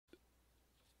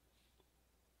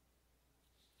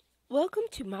Welcome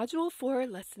to Module 4,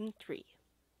 Lesson 3.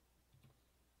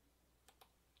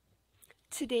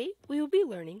 Today we will be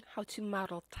learning how to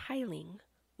model tiling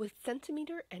with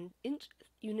centimeter and inch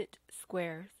unit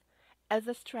squares as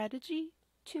a strategy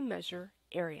to measure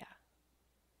area.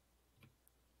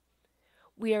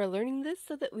 We are learning this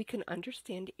so that we can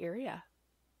understand area.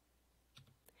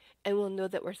 And we'll know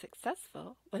that we're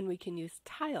successful when we can use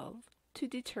tiles to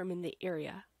determine the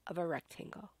area of a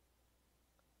rectangle.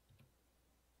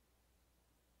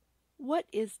 What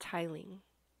is tiling?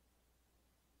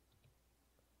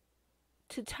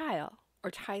 To tile, or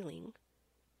tiling,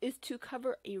 is to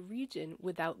cover a region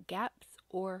without gaps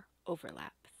or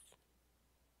overlaps.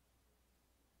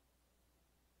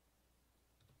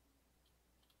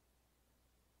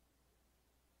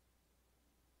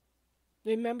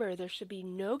 Remember, there should be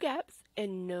no gaps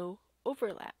and no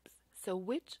overlaps. So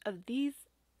which of these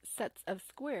sets of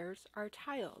squares are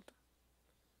tiled?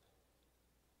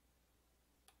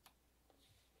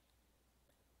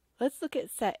 Let's look at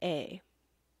set A.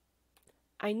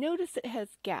 I notice it has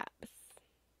gaps.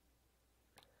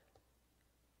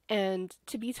 And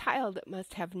to be tiled, it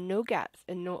must have no gaps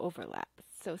and no overlaps.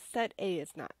 So set A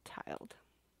is not tiled.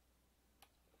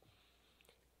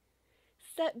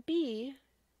 Set B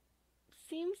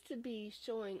seems to be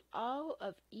showing all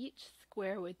of each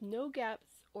square with no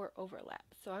gaps or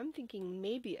overlaps. So I'm thinking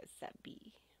maybe it's set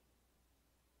B.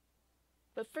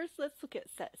 But first let's look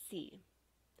at set C.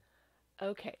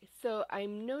 Okay, so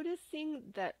I'm noticing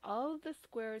that all of the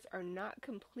squares are not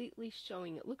completely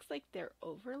showing. It looks like they're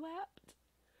overlapped,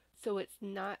 so it's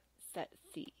not set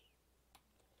C.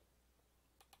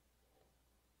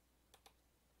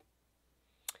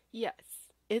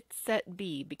 Yes, it's set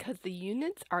B because the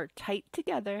units are tight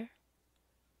together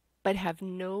but have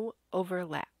no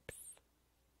overlaps.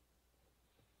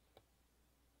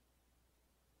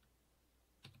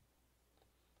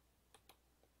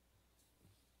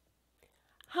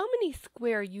 How many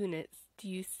square units do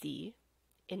you see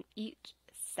in each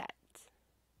set?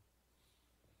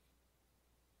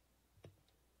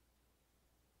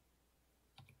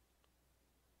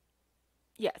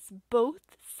 Yes, both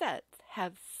sets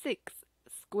have 6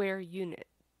 square units.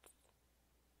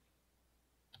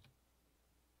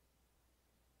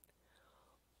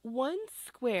 One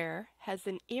square has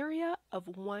an area of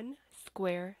 1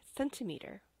 square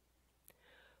centimeter.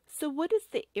 So what is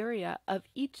the area of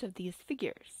each of these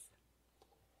figures?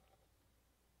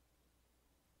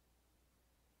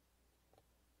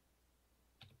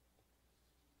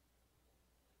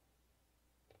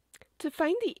 To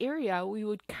find the area, we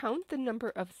would count the number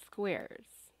of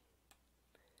squares.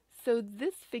 So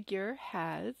this figure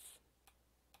has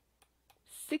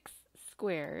 6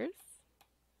 squares.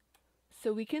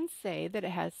 So we can say that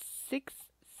it has 6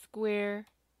 square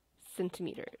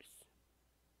centimeters.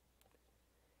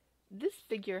 This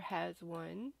figure has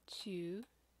 1, 2,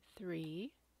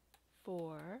 3,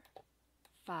 4,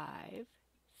 5,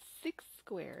 6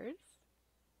 squares.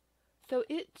 So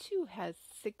it too has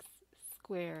 6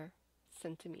 square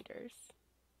centimeters.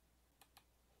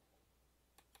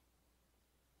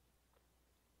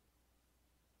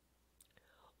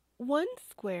 One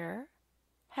square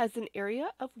has an area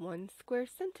of 1 square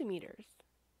centimeters.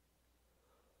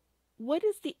 What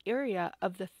is the area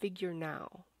of the figure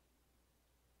now?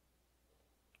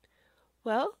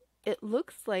 Well, it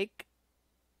looks like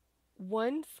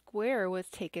 1 square was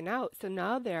taken out, so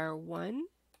now there are 1,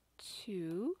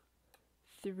 2,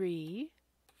 3,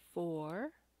 4,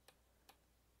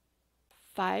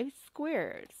 5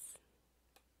 squares.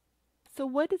 So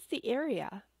what is the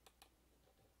area?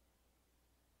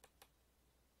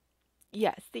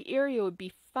 Yes, the area would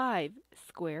be 5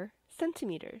 square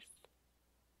centimeters.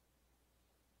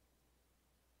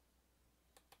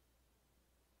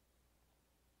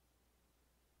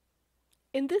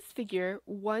 In this figure,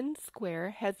 1 square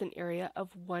has an area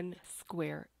of 1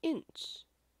 square inch.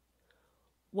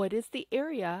 What is the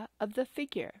area of the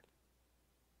figure?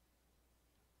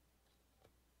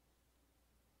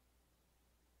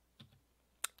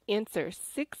 Answer: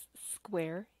 6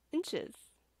 square inches.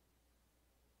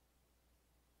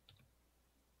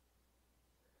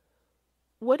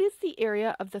 What is the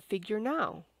area of the figure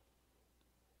now?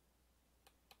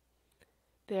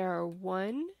 There are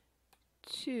 1,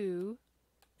 2,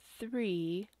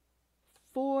 3,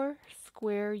 4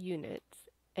 square units,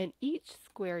 and each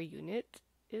square unit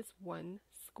is 1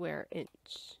 square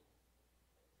inch.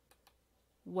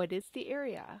 What is the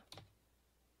area?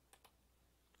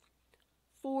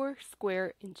 4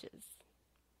 square inches.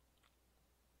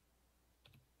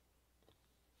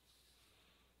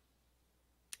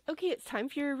 Okay, it's time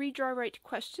for your redraw right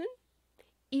question.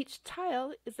 Each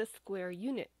tile is a square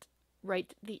unit.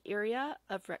 Write the area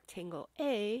of rectangle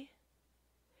A,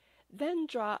 then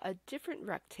draw a different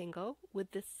rectangle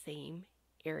with the same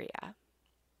area.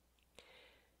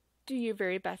 Do your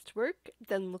very best work,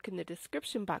 then look in the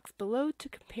description box below to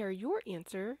compare your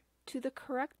answer to the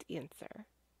correct answer.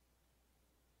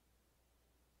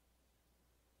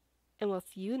 And we'll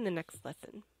see you in the next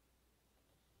lesson.